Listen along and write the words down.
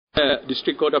The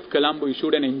District Court of Colombo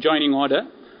issued an enjoining order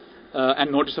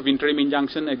and notice of interim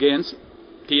injunction against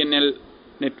TNL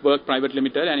Network Private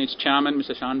Limited and its chairman,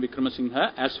 Mr. Shan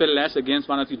Wickremasinghe, as well as against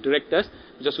one of the directors,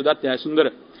 Mr. Dilith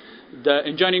Jayaweera. The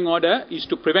enjoining order is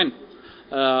to prevent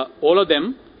all of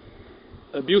them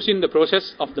abusing the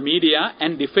process of the media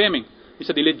and defaming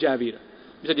Mr. Dilith Jayaweera.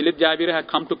 Mr. Dilith Jayaweera had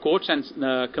come to courts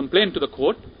and complained to the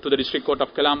court, to the District Court of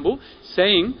Colombo,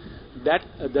 saying that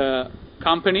the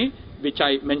company, which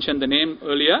I mentioned the name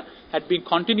earlier, had been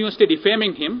continuously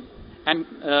defaming him and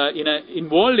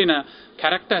involved in a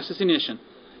character assassination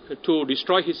to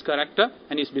destroy his character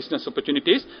and his business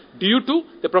opportunities due to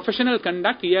the professional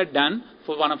conduct he had done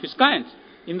for one of his clients.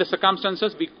 In the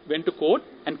circumstances, we went to court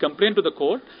and complained to the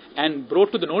court and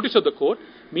brought to the notice of the court,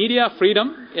 media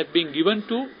freedom has been given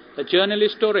to a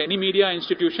journalist or any media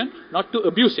institution not to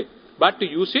abuse it, but to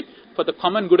use it for the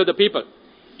common good of the people.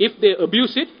 If they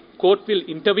abuse it, court will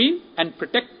intervene and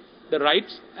protect the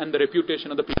rights and the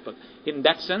reputation of the people. In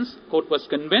that sense, court was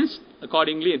convinced.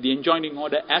 Accordingly, the enjoining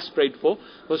order as prayed for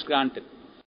was granted.